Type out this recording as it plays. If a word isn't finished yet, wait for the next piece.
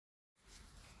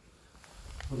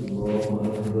الله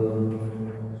أكبر.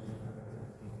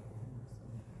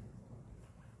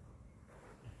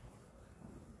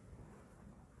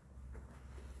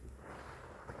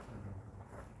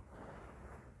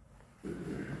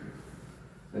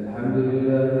 الحمد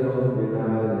لله رب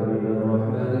العالمين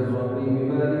الرحمن الرحيم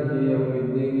مالك يوم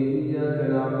الدين إياك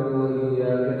نعبد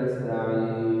وإياك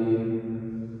نستعين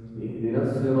اهدنا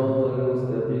الصراط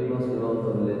المستقيم صراط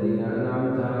الذين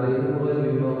أنعمت عليهم غير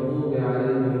المغضوب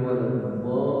عليهم ولا الضالين.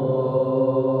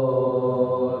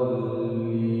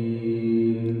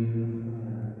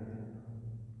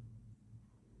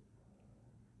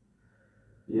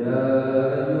 يا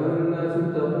أيها الناس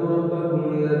اتقوا ربكم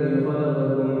الذي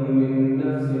خلقكم من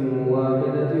نفس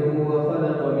واحدة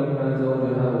وخلق منها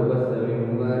زوجها وبث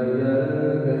منهما رجالا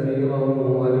كثيرا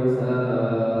ونساء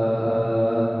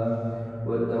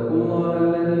واتقوا الله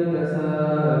الذي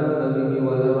تساءلون به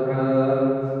والأرحام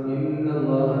إن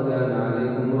الله كان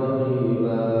عليكم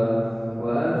رقيبا.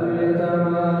 وآتوا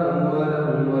اليتامى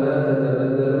أموالهم ولا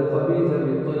تتبدلوا الخبيث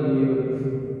بالطيب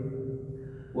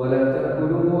ولا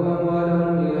تأكلوا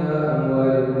أموالهم إلى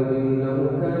أموالكم إنه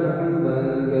كان حوبا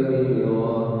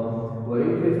كبيرا. وإن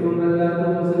خفتم ألا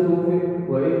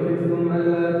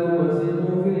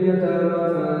تقسطوا في اليتامى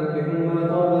فانكحوا ما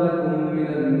طاب لكم من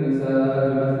النساء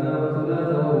مثنى وثلاث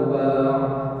ورباع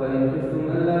فإن خفتم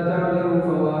ألا تعدلوا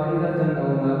فواحدة أو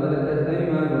ما ملكت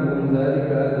أيمانكم ذلك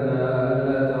أدنى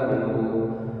ألا تعولوا.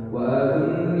 وآتوا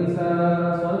النساء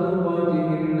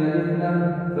صدقاتهن نحلة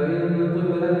فإن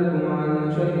طبن لكم عن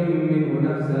شيء منه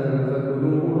نفسا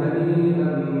فكلوه هنيئا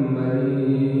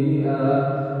مريئا.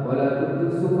 ولا تؤتوا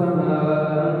السفهاء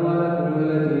أموالكم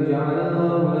التي جعل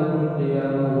الله لكم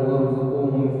قياما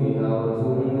وارزقوهم فيها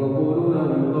واكسوهم وقولوا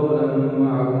لهم قولا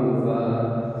معروفا.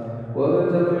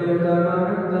 وابتلوا اليتامى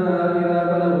حتى إذا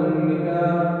بلغوا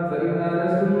النكاح فإن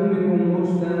آنستم منهم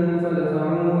رشدا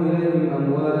فدفعوا إليهم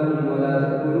أموالهم ولا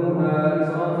تأكلوها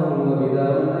إسرافا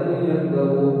وبدارا أن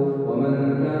يكبروا. ومن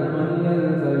كان غنيا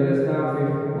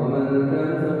فليستعفف ومن كان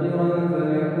فقيرا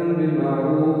فليأكل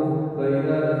بالمعروف.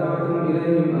 فإذا دفعتم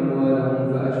إليهم أموالهم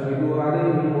فأشهدوا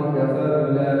عليهم وكفى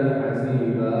بالله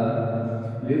حسيبا.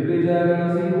 للرجال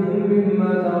نصيب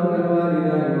مما ترك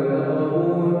الوالدان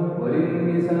والأقربون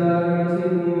وللنساء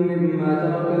نصيب مما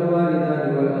ترك الوالدان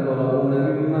والأقربون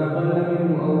مما قل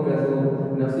منه أو كثر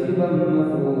نصيبا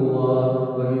مفروضا.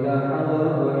 وإذا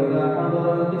حضر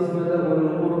القسمة أولو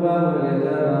القربى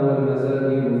واليتامى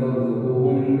والمساكين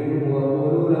فارزقوهم منه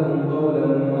وقولوا لهم قولا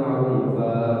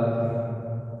معروفا.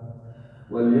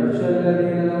 وليخشى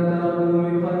الذين لو تركوا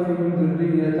من خلفهم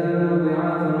ذرية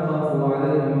ضعافا خافوا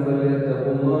عليهم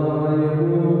فليتقوا الله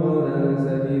وليقولوا قولا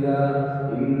سديدا.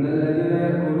 إن الذين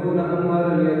يأكلون أموال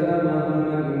اليتامى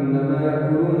ظلما إنما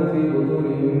يأكلون في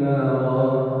بطونهم نارا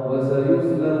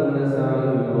وسيصلون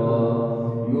سعيرا.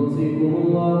 يوصيكم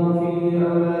الله في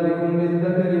أولادكم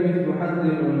للذكر مثل حظ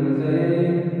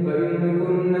الأنثيين فإن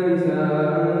كن نساء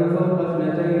فوق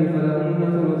اثنتين فلهن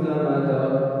ثلثا ما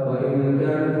ترك وإن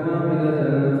كانت واحدة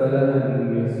فلها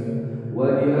النصف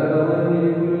ولأبويه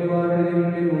لكل واحد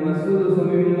منهما السدس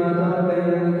مما ترك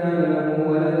إن كان له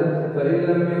ولد فإن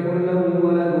لم يكن له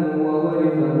ولد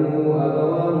وورثه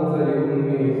أبواه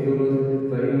فلأمه الثلث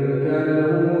فإن كان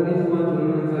له إخوة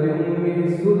فلأمه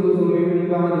السدس من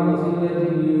بعد وصية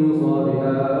يوصى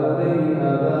بها أو دين.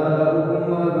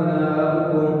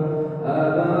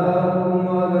 آباؤكم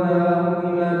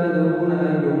وأبناؤكم لا تدرون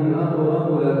أيهم أقرب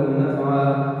لكم نفعا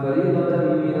فريضة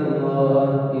من الله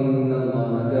إن الله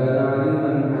كان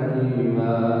عليما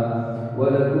حكيما.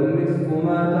 ولكم نصف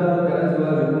ما ترك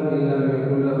أزواجكم إن لم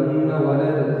يكن لهن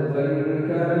ولد فإن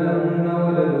كان لهن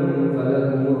ولد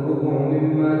فلكم الربع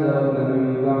مما تركن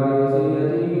من بعد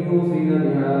وصية يوصين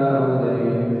بها أو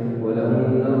دين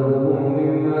ولهن الربع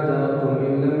مما تركتم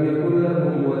إن لم يكن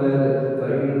لكم ولد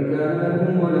فإن كان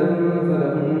لكم ولد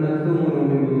فلهن الثمن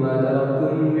مما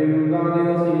تركتم من بعد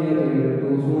وصية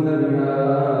توصون بها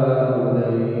أو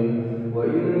دين.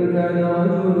 وإن كان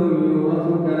رجل يورث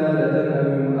كلالة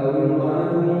أو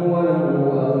امرأة وله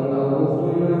أخ أو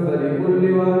أخت فلكل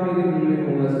واحد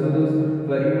منهما السدس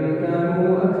فإن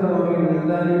كانوا أكثر من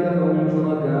ذلك فهم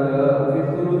شركاء في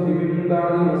الثلث من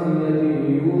بعد وصية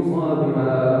يوصى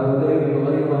بها أو دين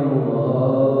غير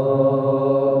مضار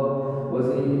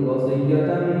وصية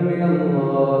من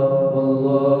الله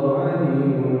والله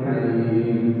عليم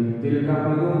حليم. تلك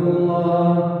حدود الله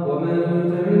ومن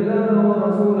يطع الله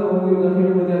ورسوله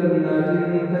يدخله جنات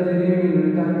تجري من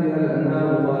تحتها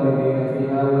الأنهار خالدين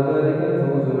فيها وذلك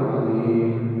الفوز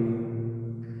العظيم.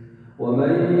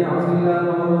 ومن يعص الله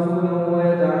ورسوله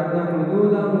ويتعد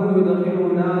حدوده يدخله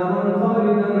نارا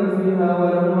خالدا فيها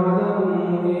وله عذاب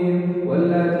مهين.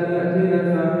 واللاتي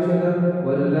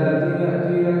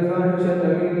يأتين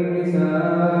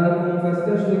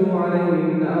فاستشهدوا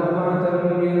عليهن أربعة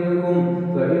منكم،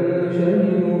 فإن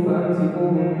شهدوا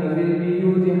فأمسكوهن في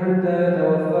البيوت حتى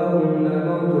يتوفاهن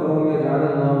الموت أو يجعل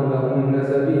الله لهن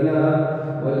سبيلا،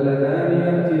 واللذان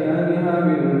يأتيانها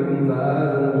منكم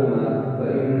فآذوهما،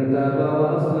 فإن تابا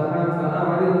وأصلحا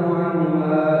فأعرضوا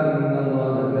عنهما، إن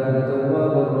الله كان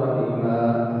توابا رحيما.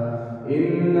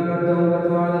 إنما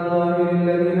التوبة على الله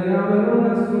للذين يعملون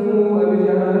السوء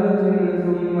بجهالة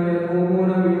ثم يتوبون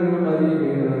من قريب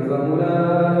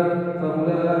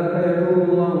فأولئك يتوب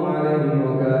الله عليهم،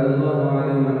 وكان الله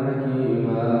عليما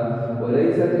حكيما.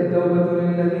 وليست التوبة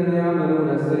للذين يعملون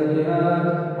السيئات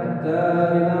حتى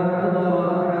إذا حضر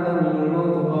أحدهم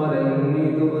الموت قال إني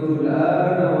تبت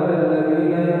الآن، ولا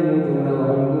الذين يموتون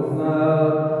وهم كفار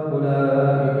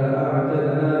أولئك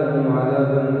أعتدنا لهم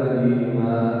عذابا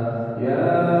أليما. يا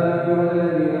أيها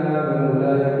الذين آمنوا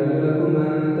لا يحل لكم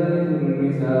أن ترثوا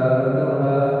النساء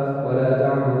كرها ولا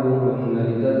تعبدوهن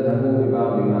لتذهبوا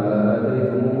ببعض ما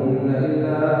آتيتموهن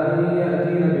إلا أن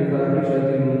يأتين بفاحشة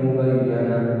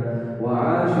مبينة،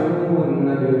 وعاشروهن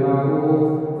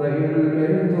بالمعروف، فإن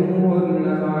كرهتموهن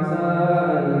فعسى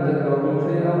أن تكرهوا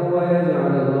شيئا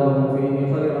ويجعل الله فيه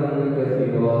خيرا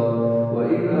كثيرا.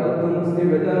 وإن أردتم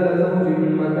استبدال زوج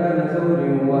مكان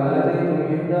زوج وآتيتم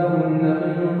إحداهن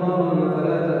قنطارا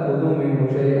فلا تأخذوا منه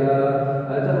شيئا،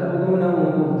 أتأخذونه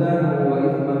بهتانا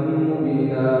وإثما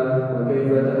مبينا، وكيف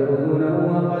تأخذونه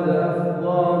وقد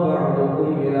أفضى بعضكم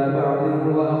إلى بعض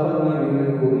وأخذن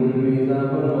منكم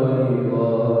ميثاقا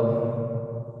غليظا.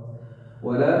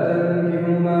 ولا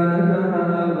تنكحوا ما نكح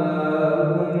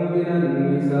آباؤكم من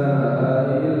النساء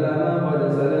إلا ما قد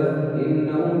سلف،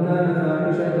 إنه كان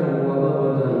فاحشة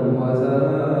ومقتا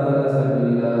وساء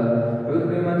سبيلا.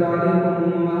 حرمت عليكم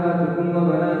أمهاتكم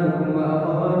وبناتكم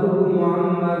وأخواتكم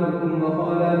وعماتكم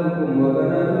وخالاتكم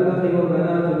وبنات الأخ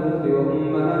وبنات الأخت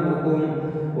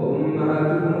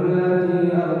وأمهاتكم اللاتي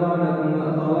أرضعنكم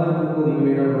وأخواتكم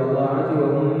من الرضاعة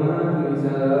وأمهات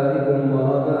نسائكم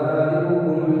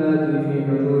وربائبكم اللاتي في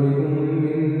حجوركم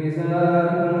من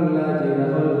نسائكم اللاتي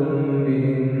دخلتم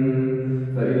بهن،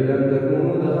 فإن لم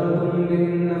تكونوا دخلتم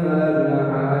بهن فلا جناح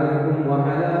عليكم،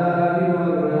 وحلائل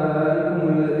أبنائكم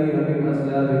الذين من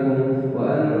أصلابكم،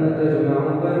 وأن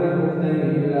تجمعوا بين الأختين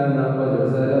إلا ما قد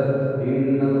سلف،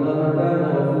 إن الله كان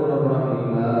غفورا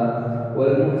رحيما.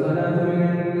 والمحصنات من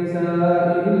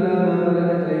النساء إلا ما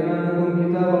ملكت أيمانكم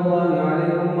كتاب الله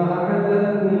عليكم، وأحل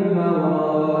لكم ما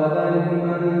وراء ذلكم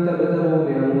أن تبتغوا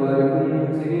بأموالكم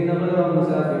محسنين غير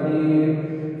مسافحين،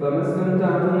 فما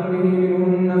استمتعتم به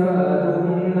منهن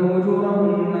فآتوهن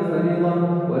أجورهن فريضة،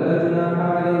 ولا جناح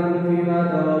عليكم فيما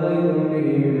تراضيتم به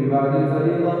من بعد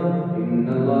الفريضة، إن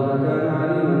الله كان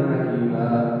عليما حكيما.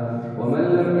 ومن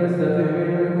لم يستطع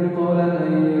منكم قولا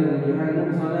أن ينكح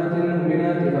المحصنات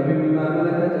المؤمنات فمما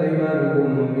ملكت أيمانكم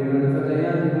من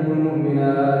فتياتكم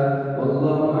المؤمنات،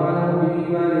 والله أعلم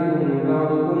بإيمانكم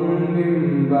بعضكم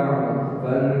من بعض،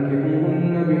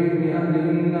 فانكحوهن بإذن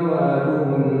أهلهن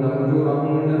وآتوهن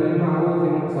أجورهن بالمعروف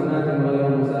محصنات غير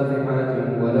مسافحات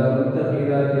ولا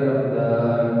متخذات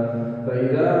أخدان،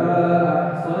 فإذا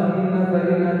أحصن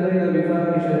فإن أتين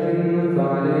بفاحشة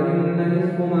فعليهن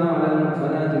نصف ما على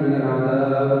المحصنات من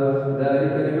العذاب،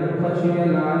 ذلك لمن خشي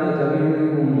العنة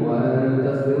منكم، وأن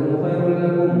تصبروا خير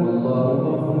لكم، والله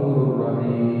غفور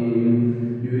رحيم.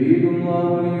 يريد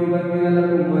الله ليبين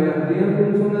لكم ويهديكم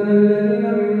سنن الذين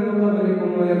من قبلكم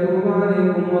ويتوب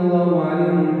عليكم، والله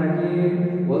عليم حكيم.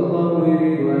 والله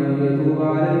يريد أن يتوب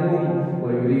عليكم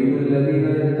ويريد الذين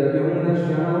يتبعون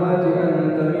الشهوات أن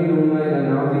تميلوا ميلا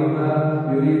عظيما،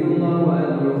 يريد الله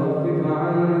أن يخفف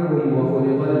عنكم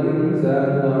وخلق الإنسان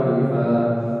ضعيفا.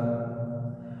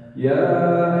 يا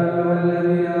أيها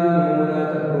الذين آمنوا لا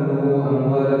تأكلوا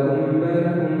أموالكم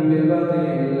بينكم بالباطل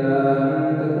إلا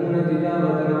أن تكون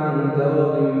تجارة عن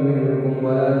تراض منكم،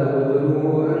 ولا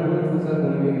تقتلوا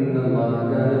أنفسكم إن الله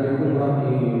كان بكم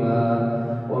رحيما.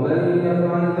 ومن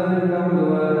يفعل ذلك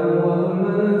عدوانا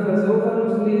وظلما فسوف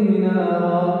نصليه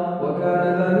نارا، وكان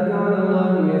ذلك على الله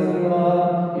يسيرا.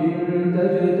 إن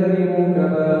تجتنبوا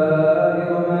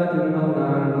كبائر ما تنهون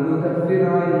عنه نكفر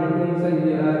عنكم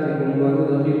سيئاتكم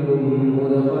وندخلكم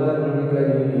مدخلا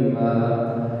كريما.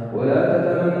 ولا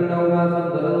تتمنوا ما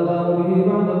فضل الله به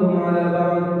بعضكم على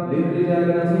بعض، للرجال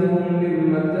نصيب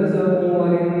مما اكتسبوا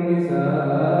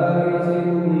وللنساء نصيب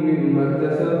مما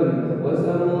اكتسبن،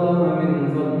 واسألوا الله من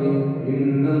فضله،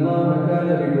 إن الله كان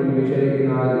بكل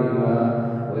شيء عليما.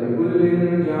 ولكل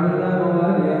جعلنا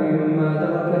موالي مما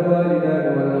ترك الوالدان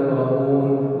والأقربون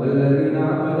والذين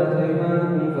عقدت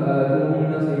أيمانكم فآتوهم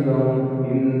نصيبهم،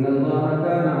 إن الله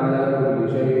كان على كل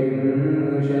شيء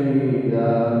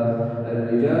شهيدا.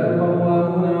 الرجال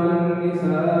قوامون على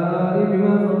النساء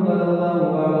بما فضل الله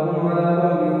بعضهم على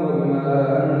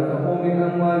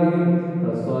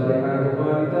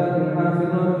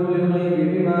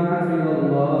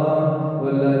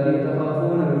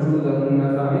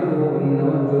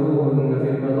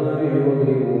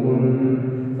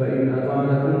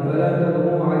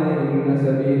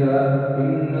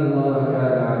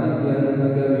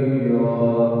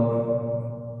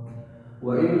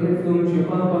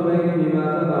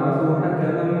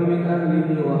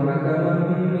حكما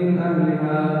من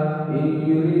أهلها إن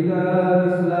يريدا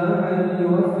إصلاحا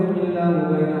يوفق الله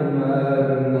بينهما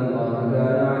إن الله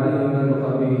كان عليما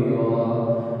خبيرا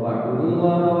واعبدوا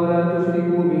الله ولا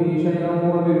تشركوا به شيئا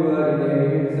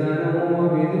وبالوالدين إحسانا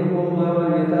وبذي القربى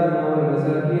واليتامى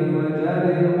والمساكين والجار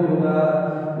ذي القربى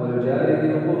والجار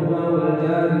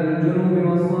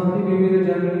الجنوب والصاحب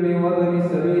بالجنب وابن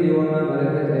السبيل وما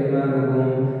ملكت أيمانكم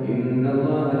إن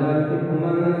الله لا يحب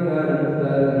من كان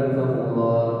مختالا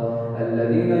فخورا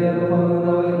الذين يبخلون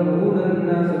ويأمرون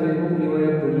الناس بالبخل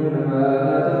ويكتمون ما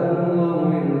آتاهم الله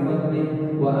من فضله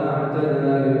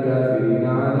وأعتدنا للكافرين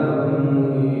عذابا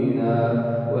مهينا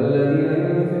والذين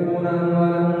ينفقون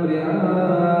أموالهم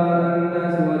رئاء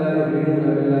الناس ولا يؤمنون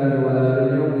بالله ولا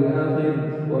باليوم الآخر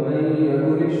ومن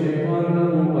يكن الشيطان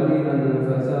له قرينا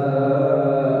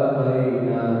فساء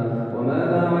قرينا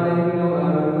وماذا عليهم لو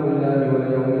آمنوا بالله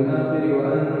واليوم الآخر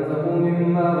وأنفقوا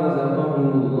مما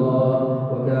رزقهم الله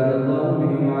وكان الله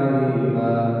بهم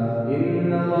عليما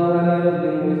إن الله لا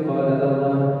يظلم مثقال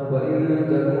ذرة وإن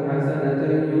تك حسنة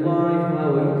يضاعفها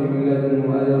ويؤت من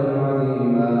لدنه أجرا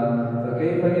عظيما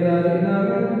فكيف إذا جئنا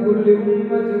من كل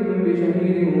أمة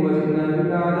بشهيد وجئنا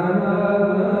بك على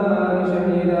هؤلاء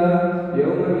شهيدا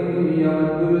يومئذ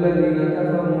يود الذين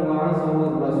كفروا وعصوا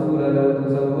الرسول لو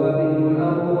تسوى بهم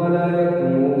الأرض ولا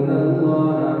يكتمون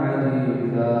الله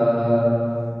حديثا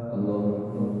الله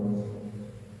أكبر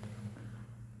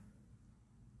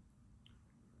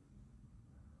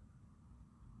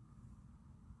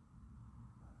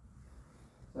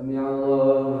سمع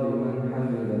الله لمن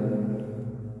حمده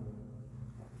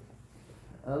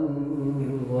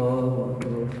الله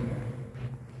أكبر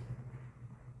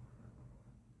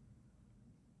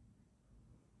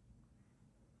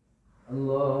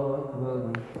الله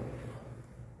أكبر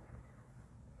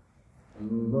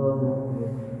الله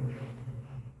أكبر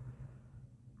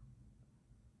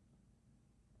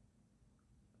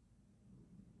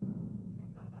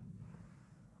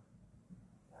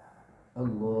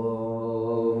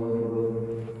الله أكبر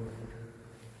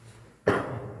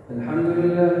الحمد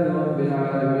لله رب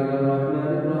العالمين الرحمن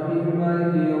الرحيم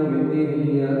مالك يوم الدين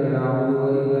إياك نعبد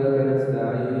وإياك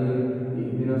نستعين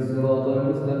اهدنا الصراط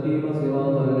المستقيم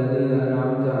صراط الذين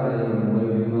أنعمت عليهم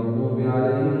غير المغضوب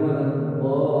عليهم ولا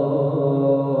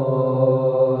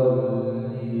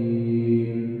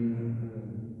الضالين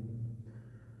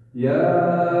يا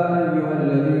أيها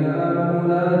الذين آمنوا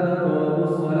لا تقربوا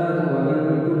الصلاة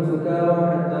وأنتم سكارى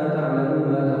حتى تعلموا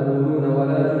ما تقولون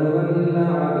ولا جنبا إلا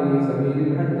عابري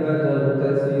سبيل حتى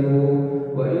تغتسلوا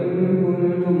وإن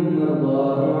كنتم مرضى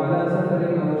أو على سفر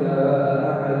أو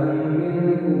جاء أحد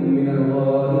منكم من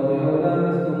الغائط أو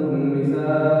لامستم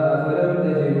النساء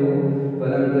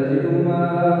فلم تجدوا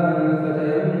ماء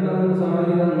فتيمموا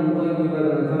صعيدا طيبا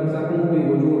فامسحوا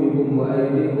بوجوهكم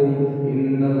وأيديكم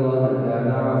إن الله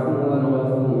كان عفوا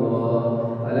غفورا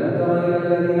ألم تر إلى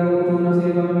الذين أوتوا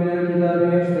نصيبا من الكتاب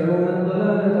يشترون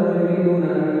الضلالة ويريدون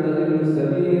أن تضلوا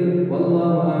السبيل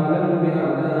والله أعلم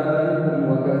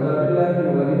بأعدائكم وكفى بالله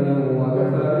وليا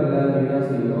وكفى بالله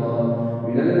نصيرا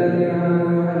من الذين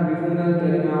آمنوا يحرفون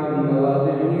الكلم عن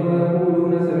مواضعه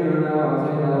ويقولون سمعنا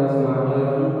وعصينا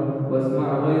واسمع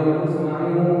غير مسمع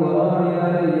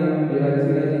وراعنا ليا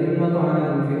بألسنتهم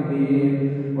وطعنا في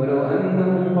الدين ولو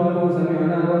أنهم قالوا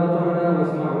سمعنا وأطعنا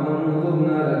واسمع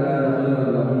وانظرنا لكان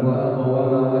خيرا لهم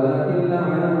وأقوما ولكن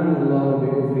لعنهم الله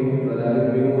بكفرهم فلا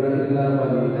يؤمنون إلا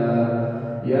قليلا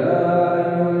يا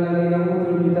أيها الذين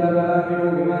أوتوا الكتاب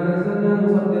آمنوا بما نزلنا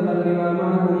مصدقا لما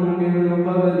معكم من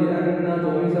قبل أن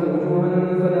نطمس وجوها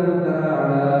فنردها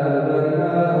على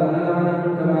أدبارها أو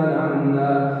نلعنهم كما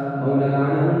لعنا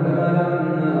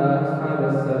أصحاب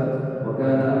السبت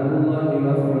وكان أمر الله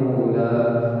مفعولا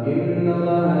إن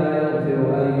الله لا يغفر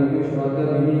أن يشرك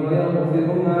به ويغفر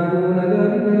ما دون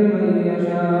ذلك لمن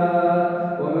يشاء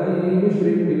ومن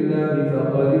يشرك بالله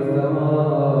فقد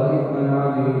افترى إثما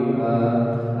عظيما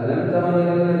ألم تر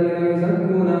إلى الذين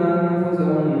يزكون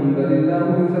أنفسهم بل الله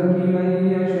يزكي من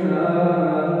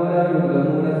يشاء ولا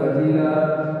يظلمون فتيلا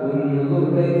انظر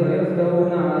كيف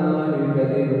يفترون على الله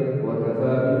الكذب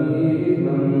وكفى به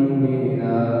إثما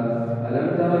مبينا ألم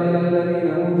تر إلى الذين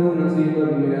أوتوا نصيبا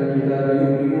من الكتاب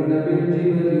يؤمنون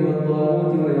بالجبت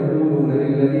والطاغوت ويقولون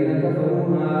للذين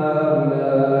كفروا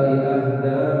هؤلاء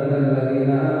أهدى من الذين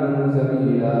آمنوا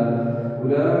سبيلا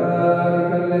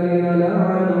أولئك الذين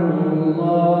لعنهم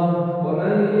الله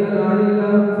ومن يلعن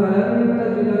الله فلن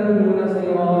تجد له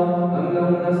نصيرا أم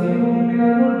لهم نصيب من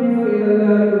الملك فإذا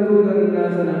لا يؤتون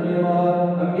الناس نقيرا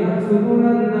أم يحسدون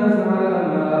الناس على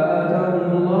ما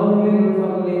آتاهم الله من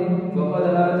فضله فقد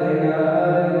آتينا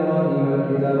آل إبراهيم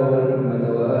الكتاب والحكمة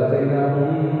وآتيناهم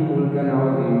ملكا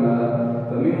عظيما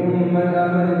فمنهم من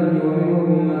آمن به ومنهم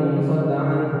من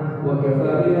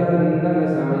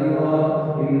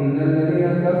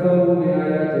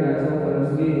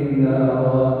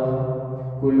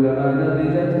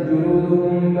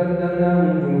بدلناهم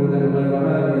جنودا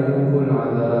غيرها ليذوقوا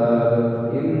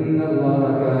العذاب إن الله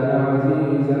كان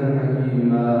عزيزا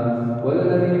حكيما.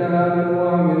 والذين آمنوا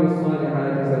وعملوا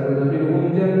الصالحات سندخلهم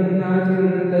جنات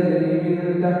تجري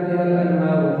من تحتها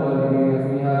الأنهار خالدين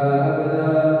فيها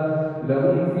أبدا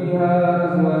لهم فيها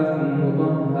أزواج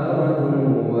مطهرة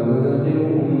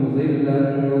وندخلهم ظلا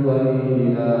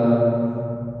ظليلا.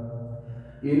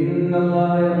 إن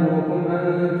الله يأمركم أن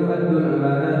تؤدوا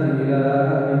الأمانات إلى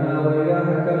أهلها وإذا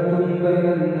حكمتم بين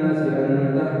الناس أن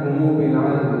تحكموا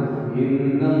بالعدل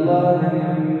إن الله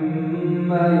نعم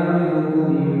ما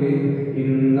يعظكم به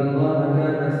إن الله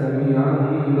كان سميعا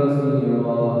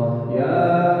بصيرا. يا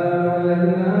أيها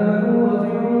الذين آمنوا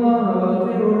أطيعوا الله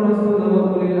وأطيعوا الرسول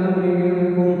وأولي الأمر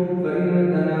منكم فإن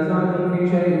تنازعتم في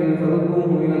شيء فردوه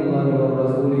إلى الله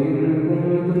والرسول إن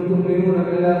كنتم تؤمنون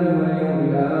بالله واليوم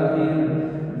الآخر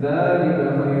ذلك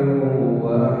خير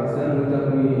وأحسن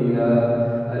تأويلا.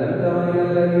 ألم تر إلى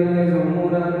الذين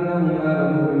يزعمون أنهم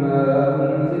آمنوا بما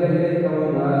أنزل إليك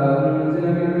وما أنزل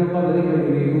من قبلك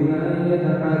يريدون أن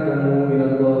يتحاكموا إلى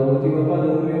الطاغوت وقد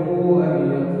أمروا أن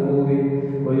يكفروا به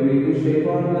ويريد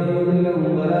الشيطان أن يضلهم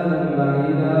ضلالا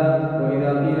بعيدا. وإذا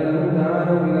قيل لهم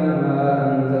تعالوا إلى ما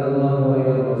أنزل الله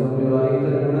وإلى الرسول رأيت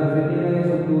المنافقين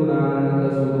يصدون عنك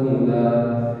صدودا.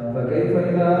 فكيف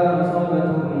إذا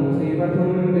أصابتهم مصيبة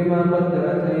بما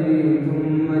قدمت أيديهم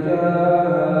ثم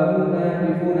جاءوك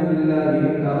يحلفون بالله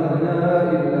إن أردنا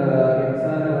إلا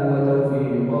إحسانا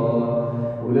وتوفيقا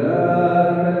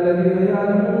أولئك الذين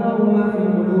يعلم الله ما في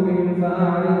قلوبهم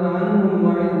فأعرض عنهم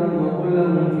وعظهم وقل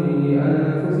لهم في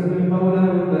أنفسهم قولا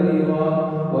بليغا.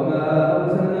 وما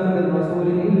أرسلنا من رسول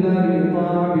إلا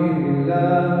ليطاع بإذن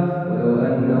الله ولو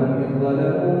أنهم إذ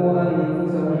ظلموا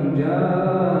أنفسهم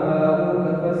جاءوك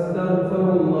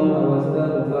فاستغفروا الله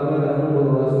واستغفر لهم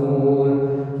الرسول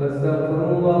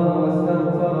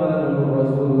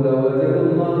لوجدوا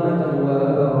الله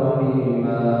توابا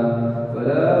رحيما.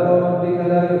 فلا وربك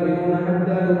لا يؤمنون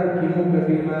حتى يحكموك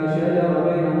فيما شجر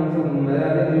بينهم ثم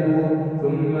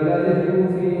لا يجدوا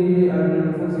في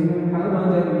أنفسهم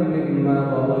حرجا مما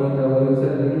قضيت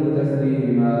ويسلموا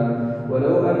تسليما.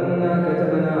 ولو أنا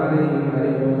كتبنا عليهم أن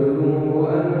اقتلوا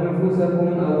أنفسكم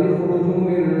أو اخرجوا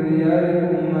من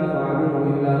دياركم ما فعلوه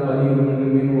إلا قليل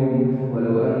منهم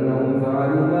ولو أنهم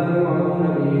فعلوا ما يوعظون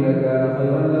به لكان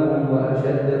خيرا لهم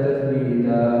وأشد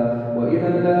تثبيتا. وإذا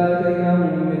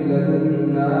لآتيناهم من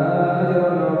لدنا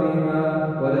أجرا عظيما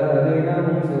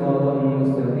ولهديناهم صراطا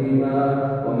مستقيما.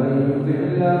 ومن يطع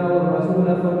الله والرسول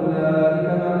فأولئك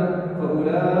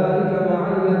مع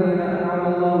الذين أنعم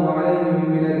الله عليهم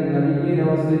من النبيين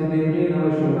والصديقين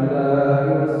والشهداء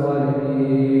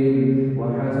والصالحين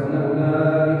وحسن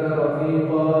أولئك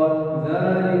رفيقا.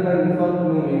 ذلك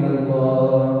الفضل من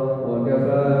الله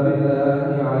وكفى بالله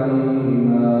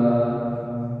عليما.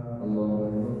 الله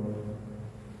أكبر.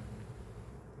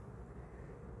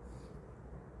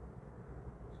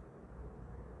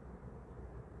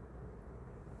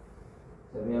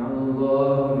 سمع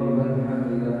الله لمن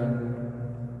حمده.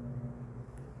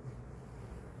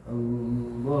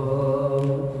 الله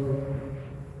أكبر.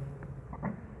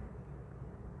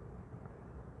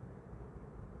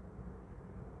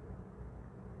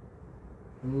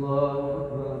 الله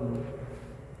أكبر.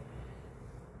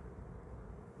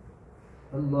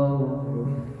 الله أكبر.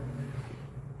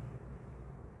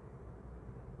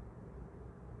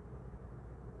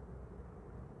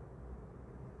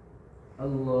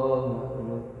 الله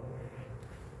أكبر.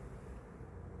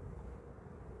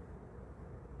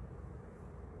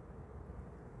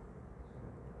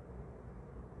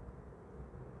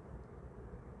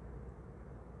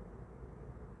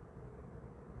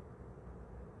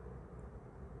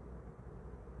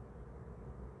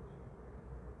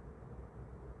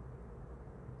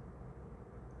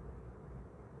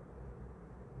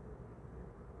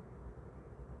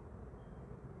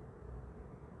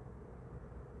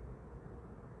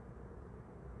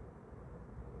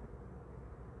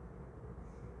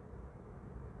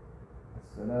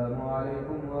 السلام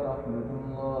عليكم ورحمة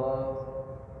الله.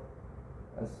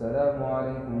 السلام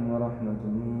عليكم ورحمة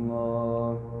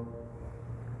الله.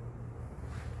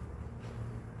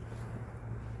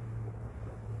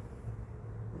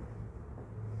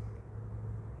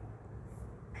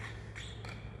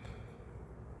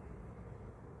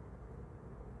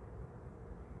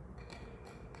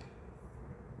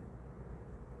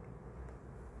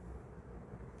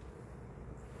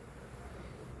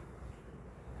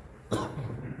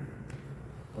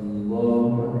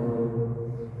 الله أكبر.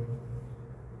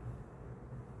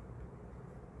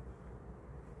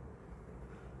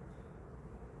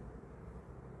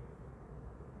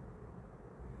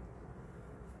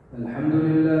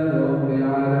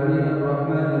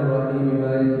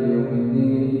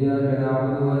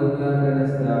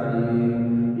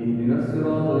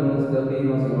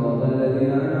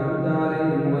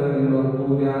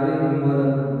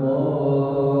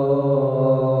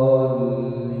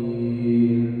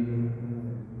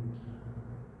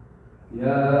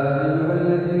 يا أيها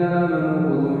الذين آمنوا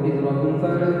خذوا حذركم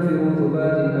فانفروا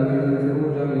ثبات أو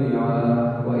انفروا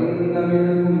جميعا وإن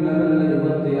منكم لمن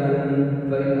ليبطئن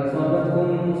فإن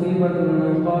أصابتكم مصيبة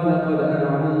قال قد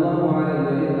أنعم الله علي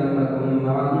إذ لم أكن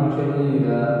معهم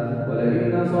شهيدا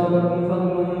ولئن أصابكم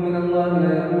فضل من الله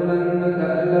ليقولن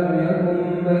كأن لم يكن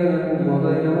بينكم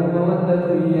وبينه مودة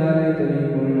يا ليتني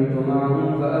كنت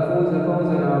معهم فأفوز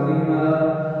فوزا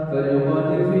عظيما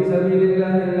فليقاتل في سبيل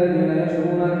الله الذين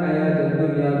يشرون الحياة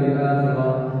الدنيا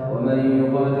بالآخرة ومن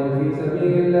يقاتل في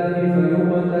سبيل الله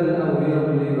فيقتل أو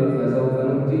يغلب فسوف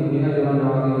نؤتيه أجرا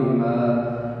عظيما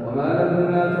وما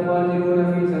لكم لا تقاتلون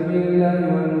في سبيل الله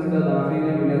والمستضعفين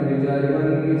من الرجال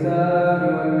والنساء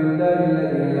والولدان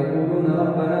الذين يقولون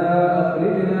ربنا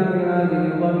أخرجنا من هذه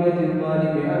القرية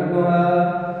الظالم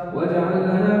أهلها واجعل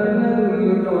لنا من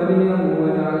لدنك وليا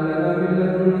واجعل لنا من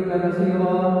لدنك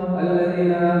نصيرا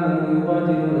الذين آمنوا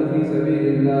يقاتلون في سبيل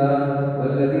الله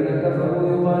والذين كفروا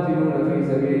يقاتلون في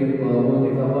سبيل الطاغوت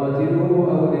فقاتلوا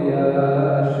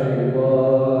أولياء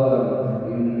الشيطان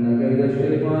إن كيد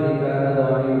الشيطان كان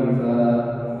ضعيفا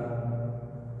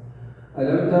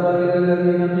ألم تر إلى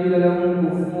الذين قيل لهم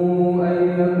كفوا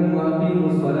أيديكم وأقيموا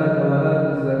الصلاة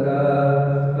وآتوا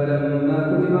الزكاة فلما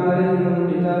كتب عليهم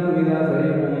القتال إذا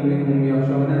فريق منهم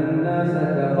يخشون الناس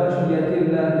كخشية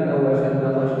الله أو أشد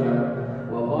خشية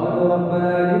وقالوا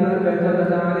ربنا لم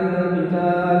كتبت علينا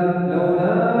القتال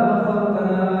لولا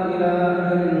أخرتنا إلى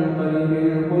أجل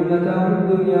قريب قل متاع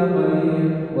الدنيا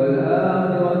قليل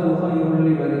والآخرة خير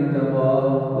لمن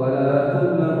اتقى ولا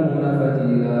تظلمون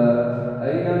فتيلا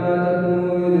أينما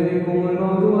تكونوا يدرككم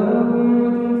الموت ولو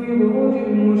كنتم في بروج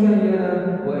مشيدة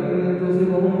وإن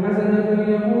تصبهم حسنة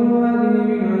يقولوا هذه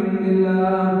من عند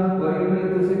الله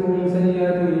وإن تصبهم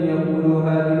سيئة يقولوا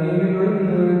هذه من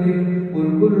عندك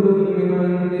قل كل من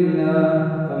عند الله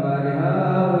فما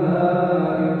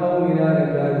لهؤلاء القوم لا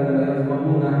يكادون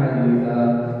يفقهون حديثا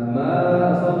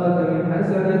ما أصابك من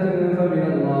حسنة فمن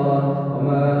الله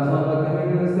وما أصابك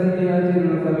من سيئة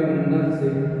فمن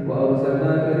نفسك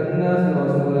وأرسلناك للناس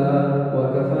رسولا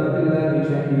وكفى بالله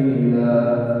شهيدا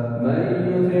من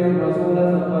يطع الرسول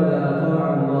فقد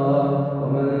أطاع الله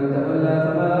ومن تولى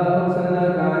فما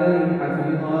أرسلناك عليهم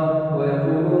حفيظا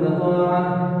ويقولون طاعة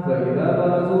فإذا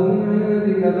برزوا من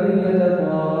عندك بيت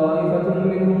طائفة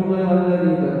منهم غير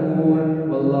الذي تقول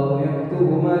والله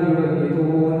يكتب ما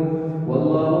يبيتون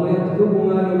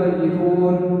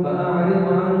فأعرض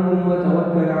عنهم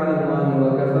وتوكل على الله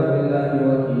وكفى بالله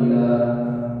وكيلا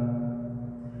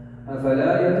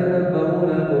أفلا يتدبرون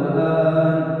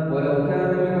القرآن ولو كان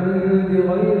من عند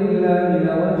غير الله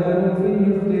لوجدوا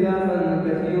فيه اختلافا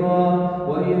كثيرا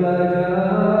وإذا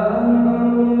جاءهم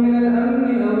أمر من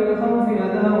الأمن أو الخوف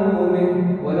أذاعوا به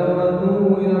ولو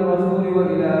ردوه إلى الرسول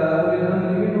وإلى أولي الأمر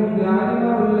منهم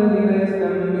لعلمه الذين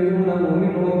يستنبطونه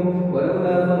منهم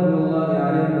ولولا فضل الله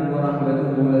عليكم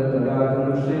ورحمته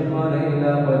لاتبعتم الشيطان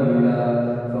إلا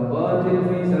قليلا فقاتل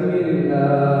في سبيل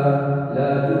الله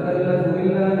لا تكلف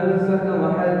إلا نفسك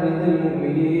وحرض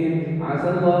المؤمنين عسى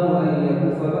الله أن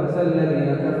يكف بأس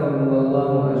الذين كفروا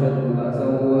والله أشد بأسا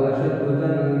وأشد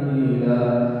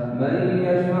تنكيلا من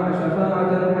يشفع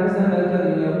شفاعة حسنة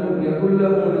يكن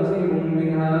له نصيب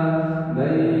منها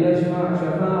من يشفع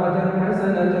شفاعة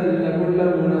حسنة يكن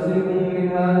له نصيب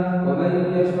منها ومن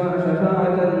يشفع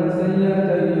شفاعة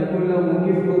سيئة يكن له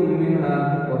كفل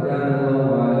منها وكان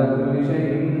الله على كل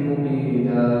شيء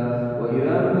مقيتا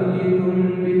وإذا حييتم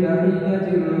بتحية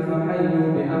فحيوا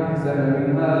بأحسن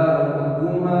منها أو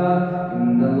ردوها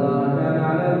إن الله كان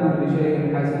على كل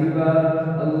شيء حسيبا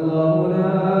الله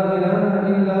لا إله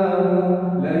إلا هو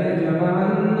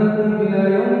ليجمعنكم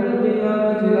إلى يوم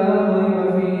القيامة لا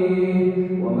ريب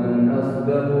فيه ومن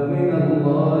أصدق من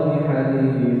الله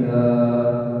حديثا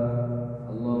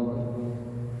الله أكبر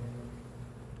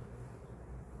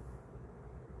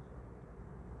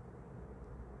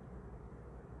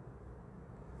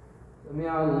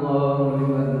سمع الله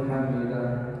لمن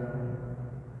حمده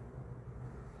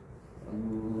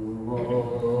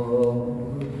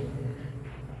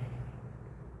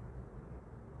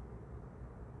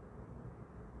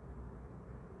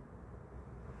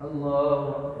الله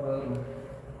أكبر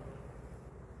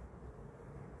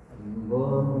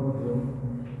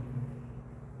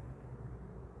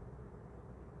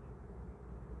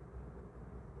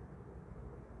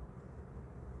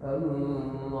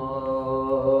الله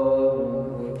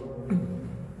أكبر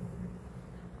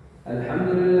الحمد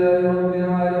لله رب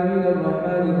العالمين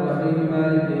الرحمن الرحيم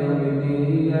مالك يوم الدين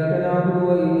إياك نعبد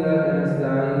وإياك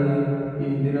نستعين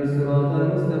اهدنا الصراط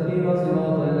المستقيم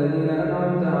صراط الذين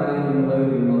أنعمت عليهم غير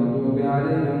المغضوب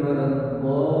عليهم ولا الضالين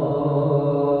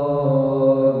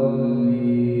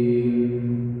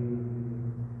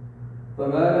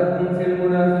فما لكم في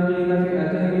المنافقين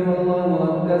فئتين والله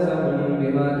أركسهم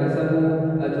بما كسبوا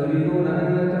أتريدون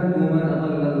أن تهدوا من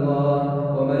أضل الله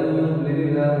ومن يضلل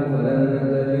الله فلن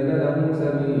تجد له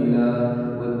سبيلا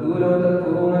ودوا لو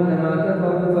تكفرون كما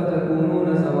كفروا فتكونون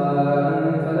سواء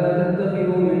فلا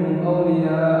تتخذوا منهم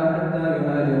أولياء حتى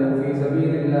يهاجروا في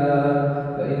سبيل الله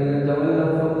فإن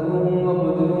تولوا فخذوهم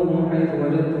واقتلوهم حيث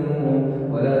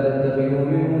وجدتموهم ولا تتخذوا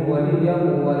منهم وليا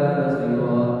ولا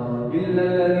نصيرا إلا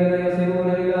الذين يصلون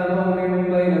إلى قوم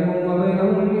بينكم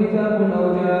وبينهم ميثاق أو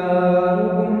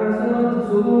جاءوكم حسرت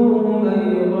صدورهم أن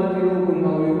يقاتلوكم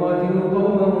أو يقاتلوا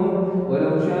قومهم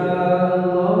ولو شاء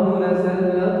الله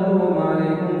لسلطهم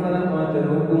عليكم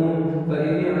فلقاتلوكم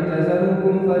فإن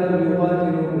اعتزلوكم فلم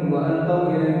يقاتلوكم وألقوا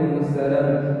إليكم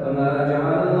السلام فما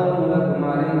جعل الله لكم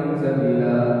عليهم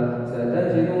سبيلا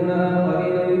ستجدون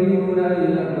آخرين يريدون أن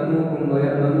يأمنوكم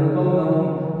ويأمنوا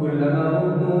قومهم كلما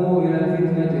ردوا إلى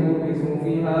الفتنة أركسوا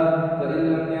فيها فإن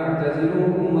لم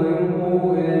يعتزلوكم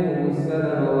ويلقوا إليكم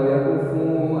السلام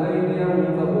ويكفوا أيديهم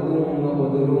فخذوهم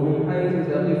وقتلوهم حيث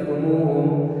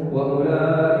ثقفتموهم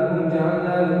وأولئكم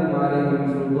جعلنا لكم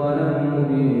عليهم سلطانا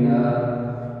مبينا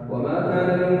وما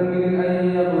كان لمؤمن أن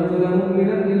يقتل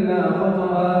مؤمنا إلا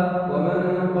خطأ ومن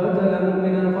قتل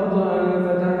مؤمنا خطأ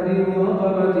فتحرير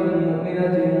رقبة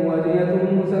مؤمنة ودية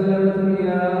مسلمة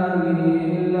إلى أهله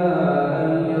إلا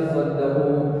أن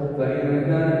يصدقوا فإن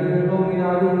كان من قوم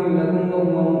عدو لكم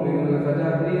وهو مؤمن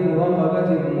فتحرير رقبة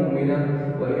مؤمنة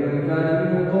وإن كان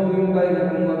من قوم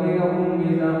بينكم وبينهم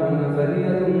ميثاق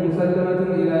فدية مسلمة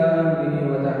إلى أهله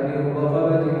وتحرير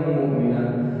رقبة مؤمنة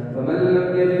فمن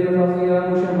لم يجد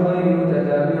فصيام شهرين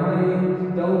متتابعين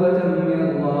توبة من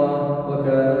الله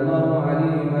وكان الله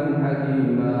عليما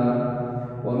حكيما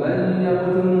ومن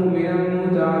يقتل مؤمنا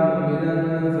متعمدا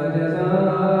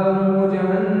فجزاؤه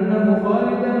جهنم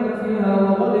خالدا فيها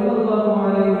وغضب الله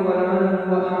عليه ولعنه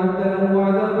وأعد له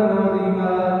عذابا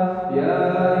عظيما يا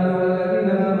أيها الذين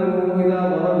آمنوا إذا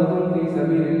ضربتم في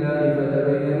سبيل الله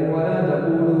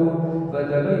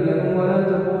فتبينوا ولا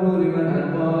تقولوا لمن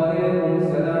ألقى إليكم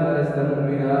السلام لست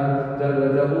مؤمنا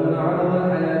تبتغون عرض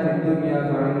الحياة الدنيا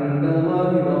فعند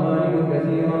الله مغانم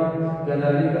كثيرة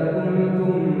كذلك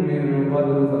كنتم من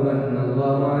قبل فمن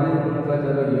الله عليكم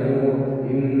فتبينوا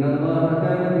إن الله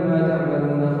كان بما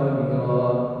تعملون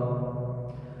خبيرا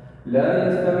لا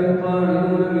يستوي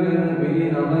القاعدون من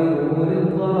المؤمنين غير أولي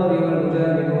الضرر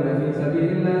والمجاهدون في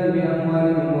سبيل الله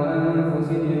بأموالهم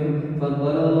وأنفسهم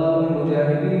فضل الله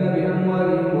المجاهدين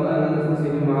بأموالهم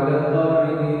وأنفسهم على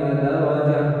القاعدين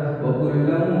درجة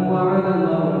وكلا وعد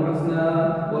الله الحسنى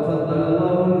وفضل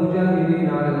الله المجاهدين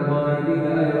على القاعدين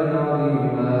أجرا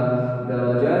عظيما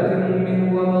درجات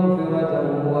منه ومغفرة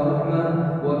ورحمة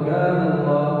وكان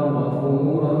الله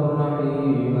غفورا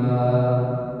رحيما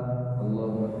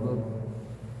الله أكبر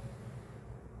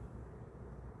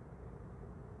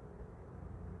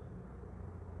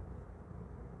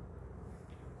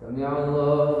سمع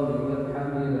الله لمن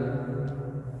حمده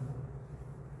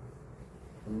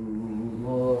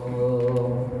الله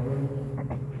أكبر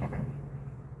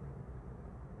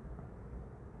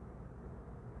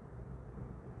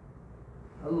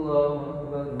الله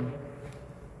أكبر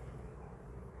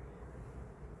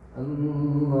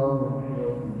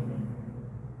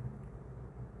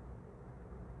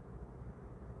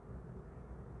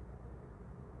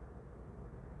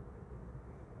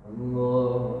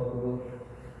الله أكبر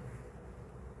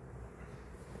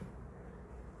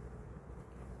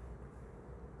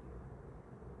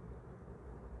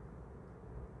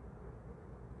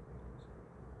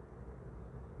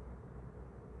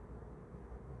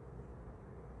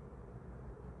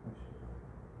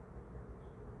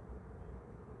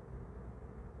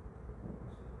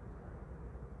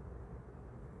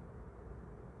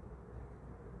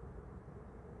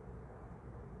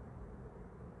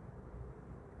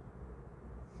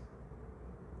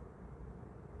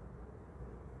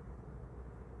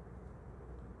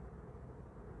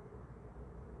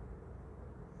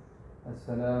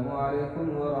السلام عليكم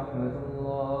ورحمة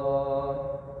الله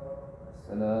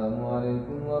السلام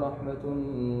عليكم ورحمة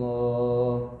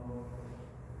الله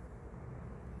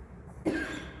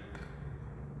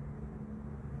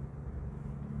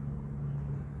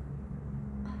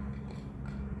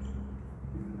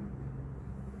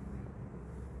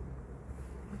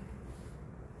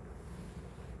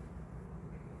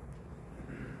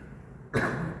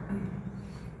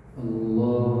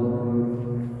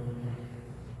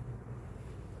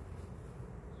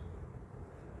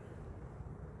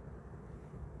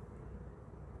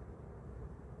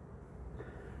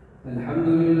الحمد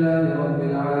لله رب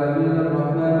العالمين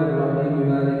الرحمن الرحيم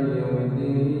مالك يوم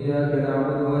الدين إياك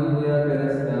نعبد وإياك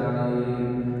نستعين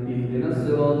اهدنا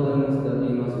الصراط الصراط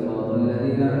المستقيم صراط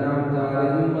الذين أنعمت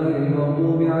عليهم غير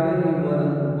المغضوب عليهم ولا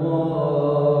الضالين.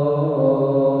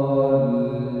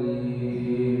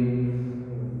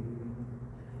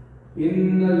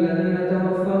 إن الذين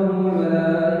توفاهم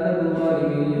الملائكة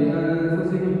ظالمي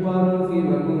أنفسهم قالوا فيم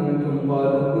كنتم؟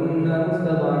 قالوا كنا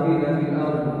مستضعفين في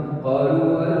الأرض. قالوا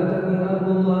ألم تكن أرض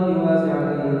الله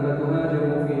واسعة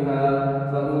فتهاجروا فيها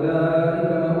فأولئك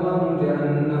مأواهم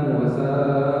جهنم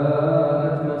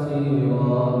وساءت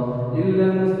مصيرا. إلا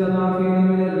المستضعفين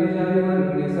من الرجال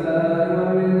والنساء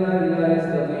والولدان لا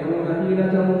يستطيعون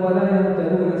حيلة ولا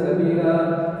يهتدون سبيلا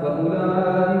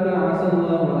فأولئك عسى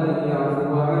الله أن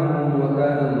يعفو عنهم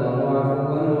وكان الله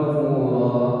عفوا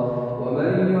غفورا. ومن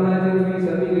يهاجر في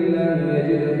سبيل الله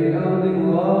يجد في الأرض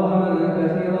مراغما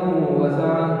كثيرا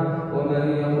وسعة ومن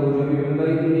يخرج من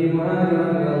بيته مهاجرا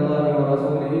إلى الله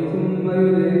ورسوله ثم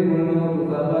يدركه الموت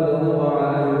فقد وقع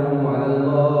أجره على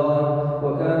الله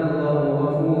وكان الله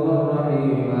غفورا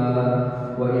رحيما.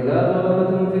 وإذا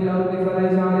ضربتم في الأرض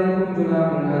فليس عليكم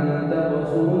جناح أن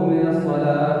تقصروا من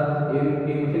الصلاة إن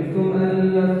خفتم أن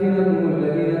يفتنكم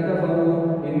الذين كفروا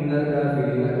إن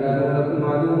الكافرين كانوا لكم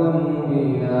عدوا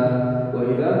مبينا.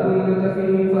 وإذا كنت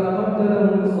فيهم فأقمت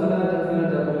لهم الصلاة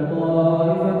فلتقم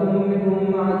طائفة منهم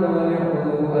معك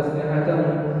وليأخذوا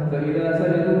أسلحتهم فإذا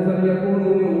سجدوا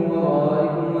فليكونوا من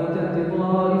ورائكم ولتأت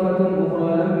طائفة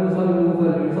أخرى لم يصلوا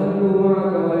فليصلوا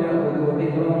معك وليأخذوا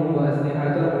حذرهم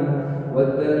وأسلحتهم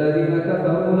ود الذين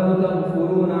كفروا لو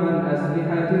تغفلون عن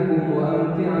أسلحتكم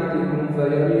وأمتعتكم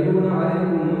فيميلون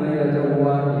عليكم ميلة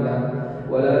واحدة.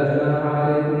 ولا جناح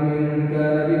عليكم إن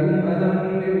كان بكم أذى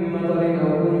من مطر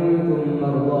أو كنتم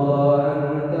مرضى أن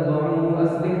تضعوا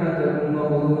أسلحتكم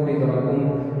وخذوا حذركم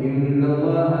إن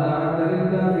الله أعد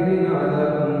للكافرين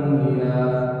عذابا مهينا.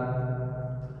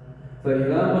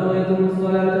 فإذا قضيتم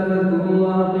الصلاة فاذكروا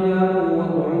الله قياما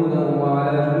وقعودا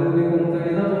وعلى جنوبكم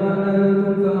فإذا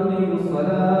اطمأننتم فأقيموا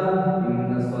الصلاة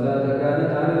إن الصلاة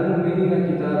كانت على المؤمنين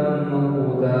كتابا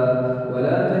موقوتا.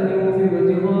 ولا تهنوا في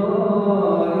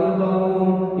ابتغاء القوم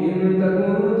إن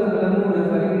تكونوا تألمون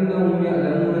فإنهم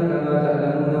يألمون كما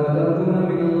تألمون وترجون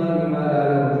من الله ما لا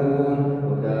يرجون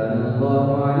وكان الله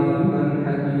عليما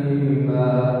حكيما.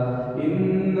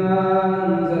 إنا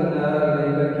أنزلنا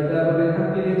إليك الكتاب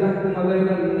بالحق لتحكم بين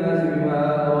الناس بما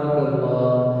أراك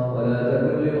الله ولا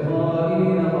تكن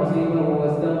للخائنين خصيما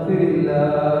واستغفر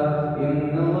الله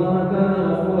إن الله كان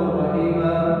غفورا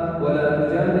رحيما. ولا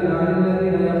تجادل عن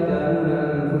الذين يختانون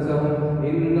أنفسهم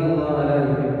إن الله لا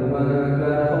يحب من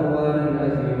كان خوانا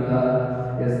أثيما.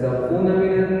 يستخفون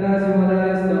من الناس ولا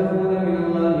يستخفون من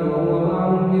الله وهو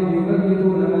معهم إذ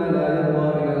يبيتون ما لا يرضى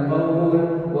من القول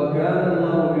وكان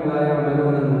الله بما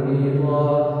يعملون محيطا.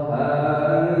 ها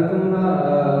أنتم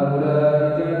هؤلاء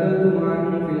جادلتم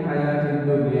عنهم في الحياة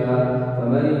الدنيا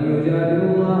فمن يجادل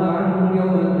الله عنهم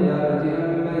يوم القيامة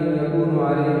أم من يكون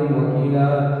عليهم وكيلا.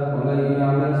 ومن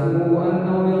يعمل سوءا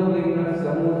أو يظلم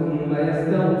نفسه ثم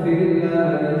يستغفر الله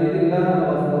يجد الله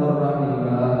غفورا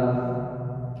رحيما.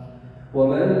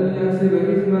 ومن يكسب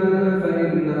إثما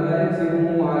فإنما يكسبه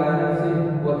على نفسه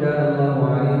وكان الله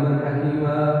عليما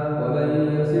حكيما. ومن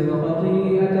يكسب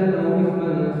خطيئة أو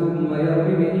إثما ثم يرم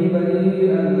به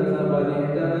بريئا فقد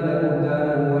احتمل بهتانا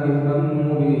وإثما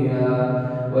مبينا.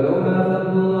 ولولا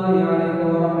فضل الله عليك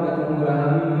ورحمته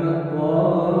لهمت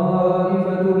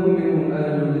طائفة منهم أن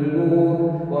يضلوك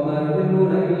وما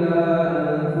يضلون إلا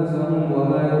أنفسهم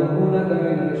وما يضرونك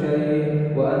من شيء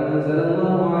وأنزل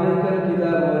الله عليك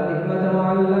الكتاب والحكمة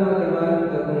وعلمك ما لم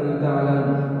تكن تعلم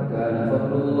وكان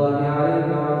فضل الله عليك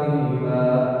عظيما.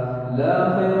 لا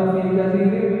خير في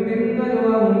كثير من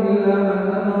نجواهم إلا من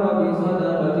أمر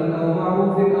بصدقة أو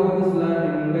معروف أو إصلاح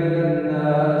بين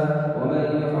الناس ومن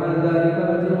يفعل ذلك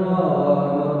ابتغاء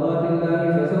مرضات الله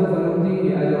فسوف نؤتيه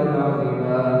أجرا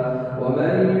عظيما.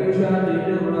 ومن يشاقق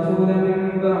الرسول من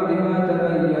بعد ما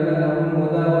تبين له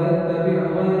الهدى ويتبع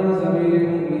غير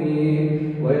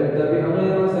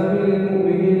سبيل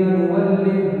المؤمنين نوله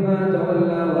ما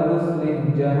تولى ونصله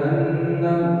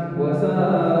جهنم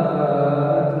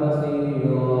وساءت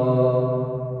مصيرا.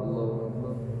 الله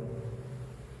أكبر.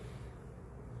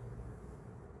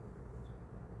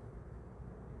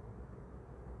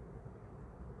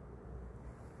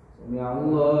 سمع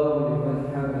الله لمن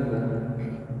حمده.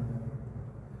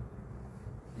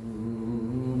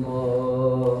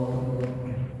 الله أكبر.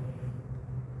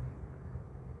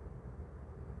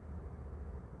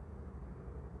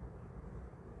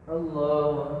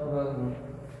 الله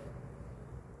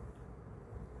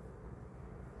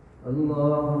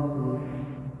أكبر.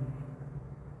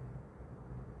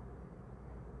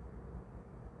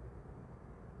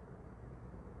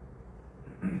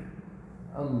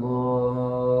 الله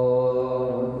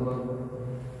أكبر.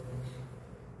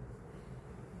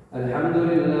 الحمد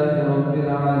لله رب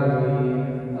العالمين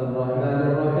الرحمن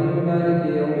الرحيم مالك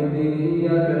يوم الدين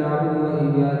إياك نعبد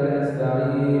وإياك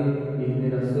نستعين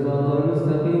اهدنا الصراط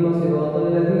المستقيم صراط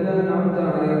الذين أنعمت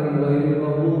عليهم غير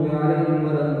المغضوب عليهم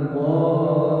ولا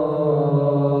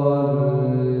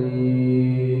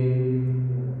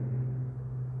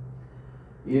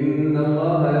الضالين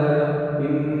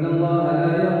إن الله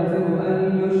لا يغفر أن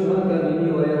يشرك به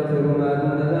ويغفر ما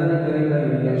دون ذلك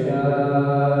لمن يشاء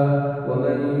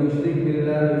ومن يشرك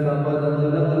بالله فقد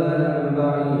ضل ضلالا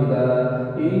بعيدا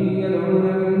إن يدعون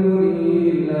من دونه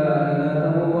إلا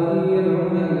إناثا وإن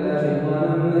يدعون إلا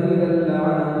شيطانا مريدا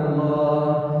لعنه الله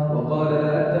وقال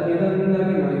لأتخذن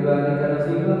من عبادك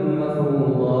نصيبا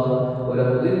مفروضا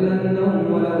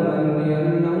ولأضلنهم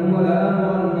ولأمنينهم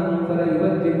ولآمرنهم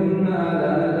فليبتكن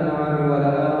آذان الأنعام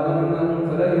ولآمرنهم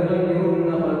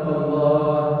فليغيرن خلق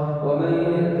الله ومن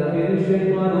يتخذ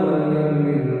الشيطان وليا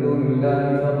من دون الله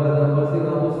فقد خسر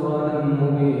خسرانا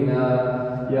مبينا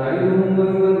يعدهم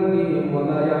ويمنيهم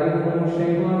وما يعدهم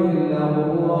الشيطان إلا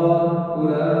غرورا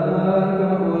أولئك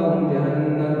مأواهم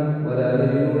جهنم ولا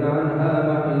يجدون عنها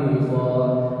محيصا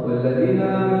والذين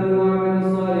آمنوا وعملوا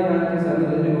الصالحات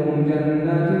سندخلهم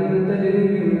جنات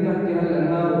تجري من تحتها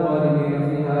الأنهار خالدين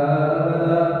فيها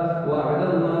أبدا وعد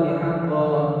الله حقا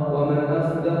ومن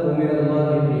أصدق من الله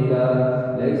قيلا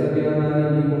ليس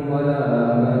بأمانيكم ولا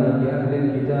أماني أهل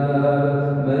الكتاب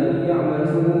من يعمل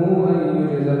سوءا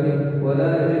يجز به ولا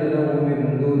يجد له من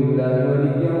دون الله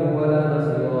وليا ولا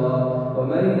نصيرا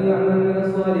ومن يعمل من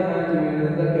الصالحات من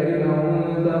ذكر أو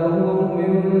أنثى وهو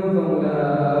مؤمن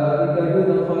فأولئك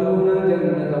يدخلون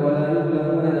الجنة ولا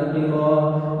يظلمون نقيرا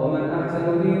ومن أحسن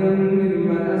دينا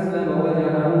ممن أسلم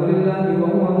وجهه لله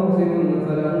وهو محسن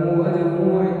فله أجره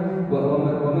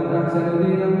ومن أحسن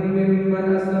دينا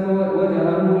ممن أسلم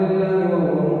وجهه لله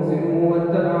وهو محسن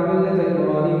واتبع ملة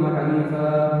إبراهيم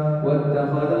حنيفا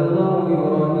واتخذ الله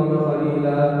إبراهيم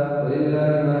خليلا ولله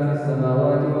ما في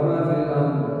السماوات وما في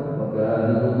الأرض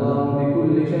وكان الله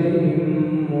بكل شيء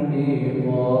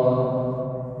محيطا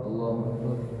الله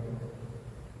أكبر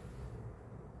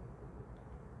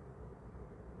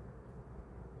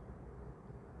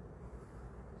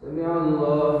سمع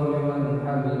الله لمن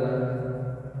حمده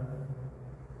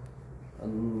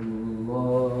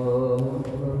الله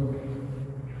أكبر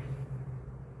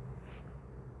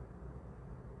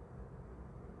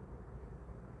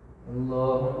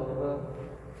الله أكبر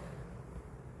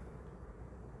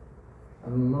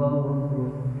الله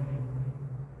أكبر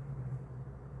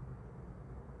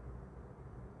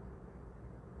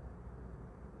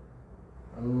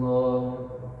الله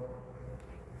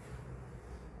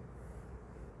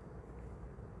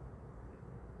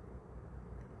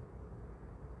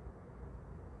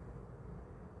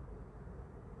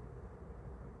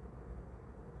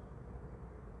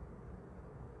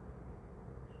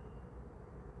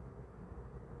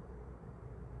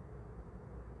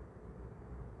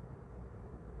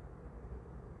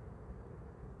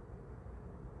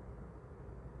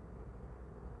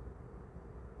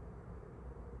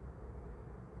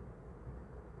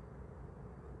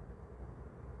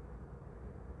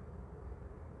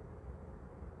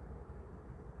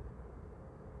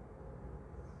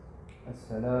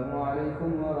السلام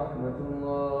عليكم ورحمة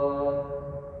الله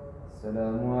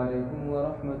السلام عليكم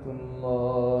ورحمة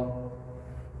الله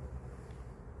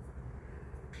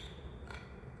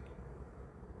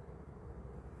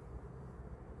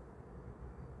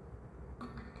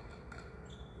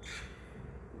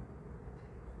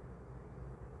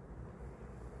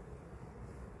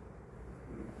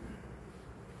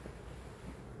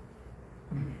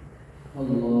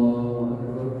الله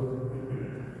أكبر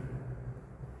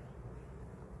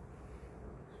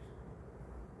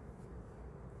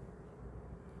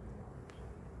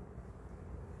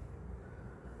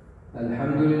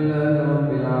الحمد لله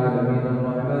رب العالمين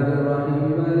الرحمن الرحيم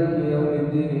مالك يوم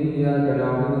الدين إياك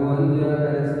نعبد وإياك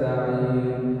نستعين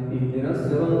اهدنا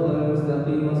الصراط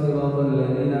المستقيم صراط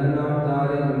الذين أنعمت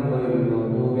عليهم غير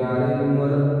المغضوب عليهم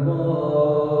ولا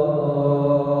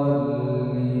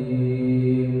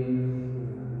الضالين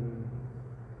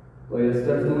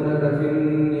ويستفتونك في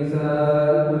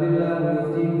النساء قل الله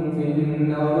يفتيكم فيهن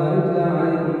وما يتلى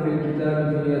عليكم في الكتاب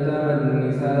في يتامى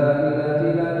النساء اللاتي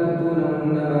لا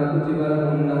تؤتونهن ما كتب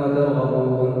لهن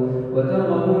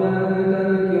وترغبون أن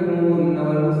تنكحوهن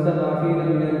والمستضعفين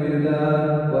من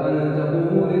البلدان وأن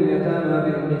تقوموا لليتامى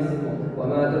بالقسط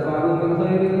وما تفعلوا من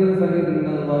خير فإن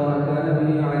الله كان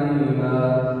به عليما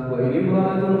وإن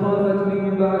امرأة خافت من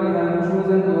بعدها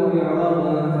نشوزا أو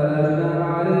إعراضا فلا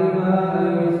جناح عليهما أن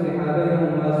يصلحا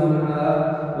بينهما صلحا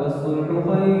والصلح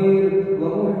خير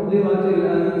وأحضرت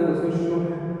الأنفس الشح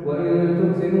وإن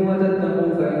تحسنوا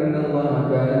وتتقوا فإن الله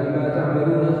كان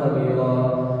خبيرا.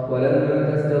 ولن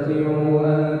تستطيعوا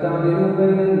أن تعدلوا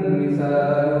بين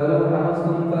النساء ولو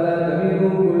حرصتم فلا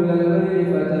تميلوا كل الميل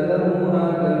فتذروها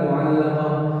كالمعلقة،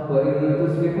 وإن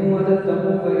تصلحوا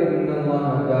وتتقوا فإن الله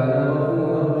كان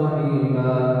غفورا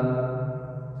رحيما.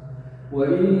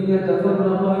 وإن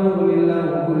يتفرقا يغني الله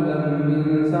كلا من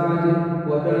سعته،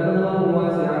 وكان الله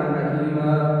واسعا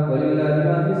حكيما. ولله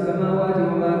ما في السماوات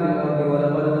وما في الأرض،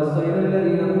 ولقد وصينا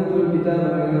الذين أوتوا الكتاب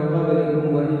من قبلكم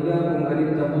وإياكم أن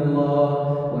اتقوا الله،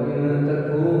 وإن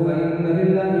تكفروا فإن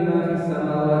لله ما في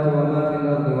السماوات وما في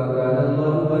الأرض، وكان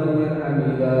الله غنيا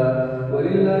حميدا.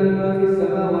 ولله ما في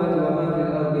السماوات وما في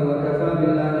الأرض، وكفى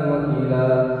بالله وكيلا.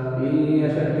 إن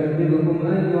يشأ يذهبكم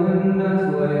أيها الناس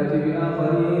ويأتي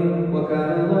بآخرين، وكان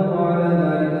الله على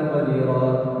ذلك قديرا.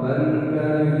 من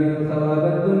كان يريد ثواب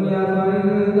الدنيا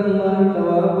فعند الله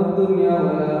ثواب الدنيا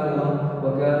والآخرة،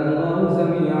 وكان الله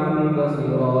سميعا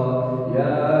بصيرا.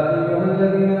 يا أيها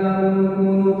الذين آمنوا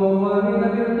كونوا قوامين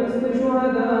بالقسط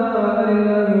شهداء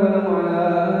لله ولو على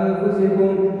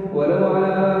أنفسكم أو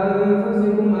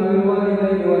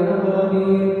الوالدين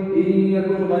والأقربين، إن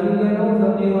يكن غنيا أو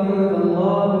فقيرا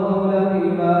فالله أولى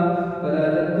بهما فلا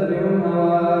تتبعوا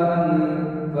الهوى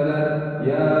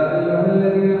يا أيها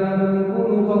الذين آمنوا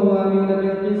كونوا قوامين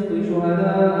بالقسط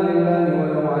شهداء لله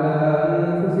ولو على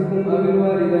أنفسكم أو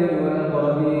الوالدين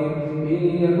والأقربين، إن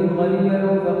يكن غنيا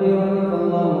أو فقيرا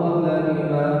فالله أولى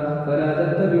بهما فلا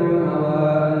تتبعوا الهوى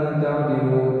أن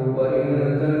تعدلوا، وإن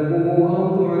تلووا أو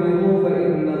تعرضوا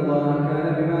فإن الله كان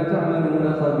بما تعملون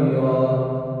خبيرا.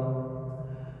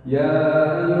 يا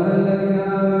أيها الذين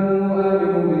آمنوا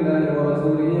بالله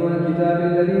ورسوله والكتاب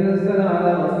الذي نزل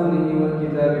على رسوله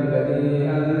والكتاب الذي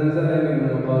أنزل من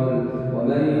قبل،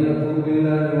 ومن يكفر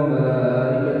بالله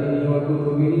وملائكته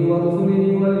وكتبه ورسله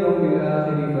واليوم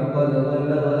الآخر فقد ضل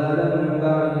ضلالا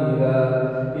بعيدا.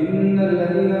 إن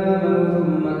الذين آمنوا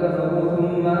ثم كفروا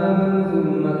ثم آمنوا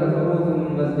ثم كفروا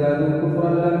ثم ازدادوا كفرا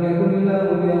لم يكن الله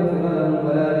ليغفر لهم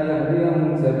ولا ليهديهم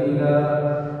سبيلا.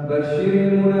 بشر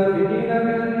المنافقين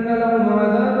بأن لهم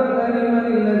عذابا أليما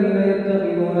الذين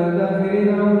يتخذون الكافرين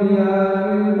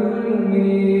أولياء من دون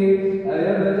المؤمنين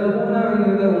أيبتغون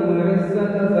عندهم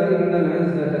العزة فإن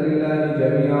العزة لله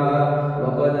جميعا.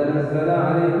 وقد نزل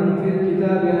عليكم في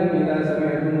الكتاب أن إذا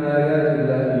سمعتم آيات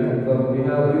الله يكفر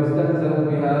بها ويستهزأ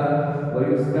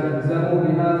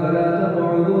بها فلا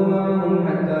تقعدوا معهم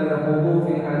حتى يخوضوا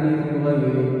في حديث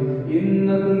غيره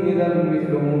إنكم إذا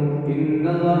مثلهم إن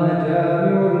الله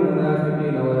جامع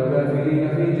المنافقين والكافرين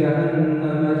في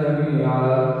جهنم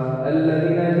جميعا.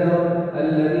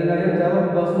 الذين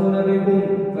يتربصون بكم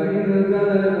فإن كان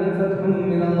لكم فتح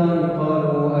من الله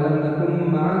قالوا ألم نكن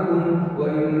معكم،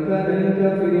 وإن كان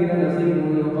للكافرين نصيب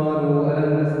قالوا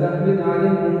ألم نستحوذ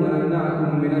عليكم ونمنعكم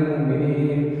من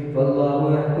المؤمنين، فالله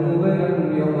يحكم بينكم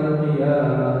يوم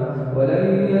القيامة ولن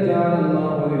يجعل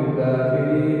الله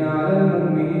للكافرين على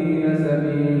المؤمنين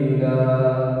سبيلا.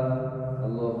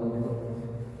 الله أكبر.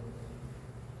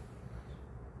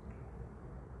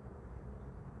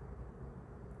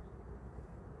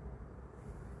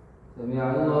 سمع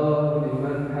الله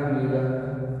لمن حمده.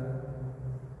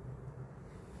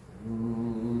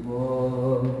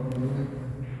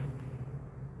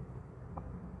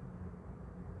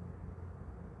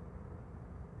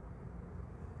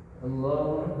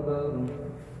 الله أكبر.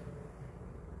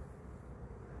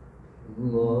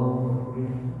 الله أكبر.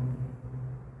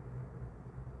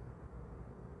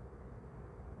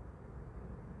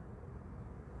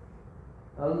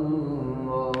 الله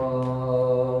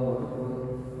أكبر.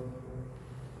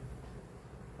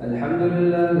 الحمد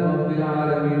لله رب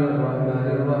العالمين الرحمن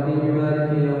الرحيم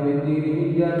مالك يوم الدين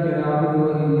إياك نعبد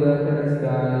وإياك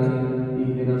نستعين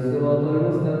اهدنا الصراط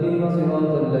المستقيم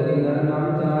صراط الذين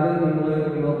أنعمت عليهم غير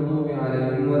المغضوب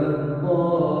عليهم ولا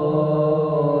الضالين.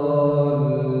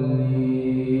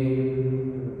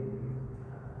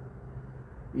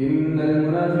 إن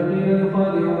المنافقين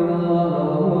يخادعون الله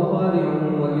وهو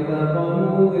خادعهم وإذا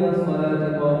قاموا إلى الصلاة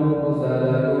قاموا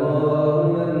كسالى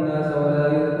يراءون الناس ولا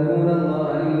يذكرون الله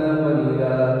إلا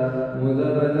قليلا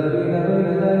مذبذبين بين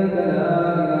ذلك لا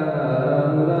إله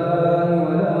هؤلاء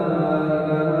ولا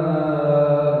إله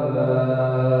هؤلاء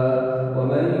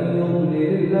ومن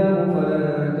يضلل الله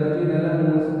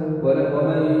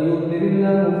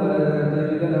فلن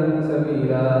تجد له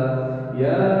سبيلا.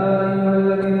 يا أيها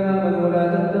الذين آمنوا لا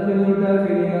تتخذوا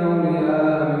الكافرين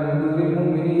أولياء من دون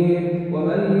المؤمنين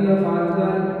ومن يفعل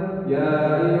ذلك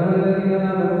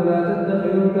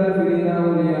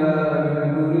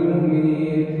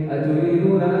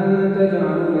أتريدون أن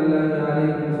تجعلوا لله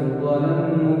عليكم سلطانا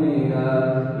مبينا.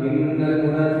 إن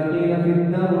المنافقين في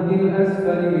الدرك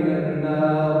الأسفل من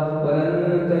النار ولن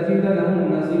تجد لهم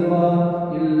نصيرا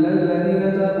إلا الذين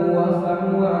تابوا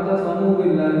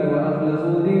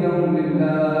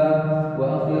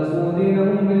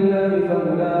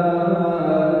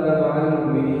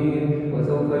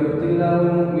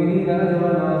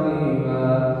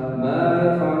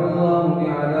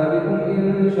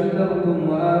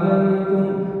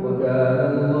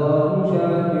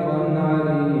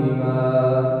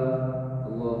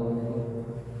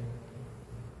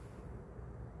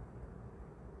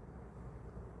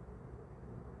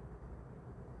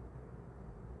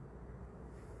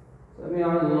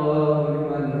سمع الله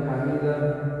لمن حمده.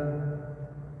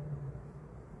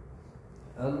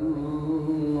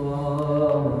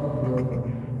 الله أكبر.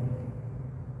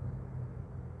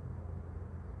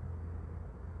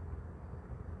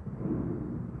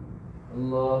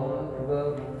 الله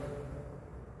أكبر.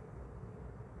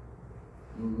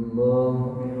 الله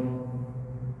أكبر.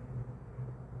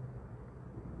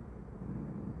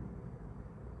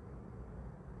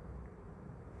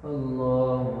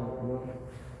 الله أكبر.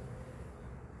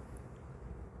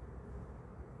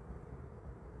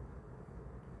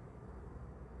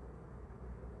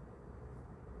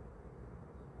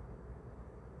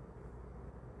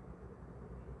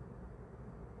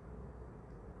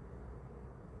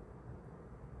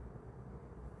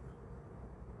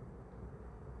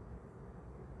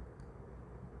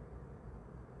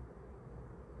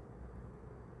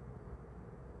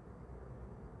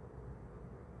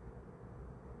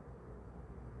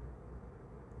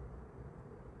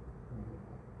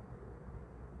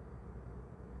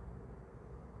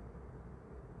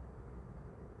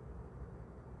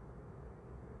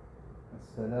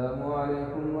 السلام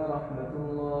عليكم ورحمة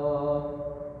الله.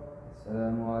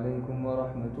 السلام عليكم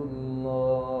ورحمة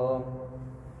الله.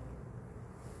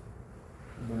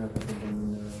 ربنا تقبل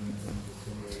منا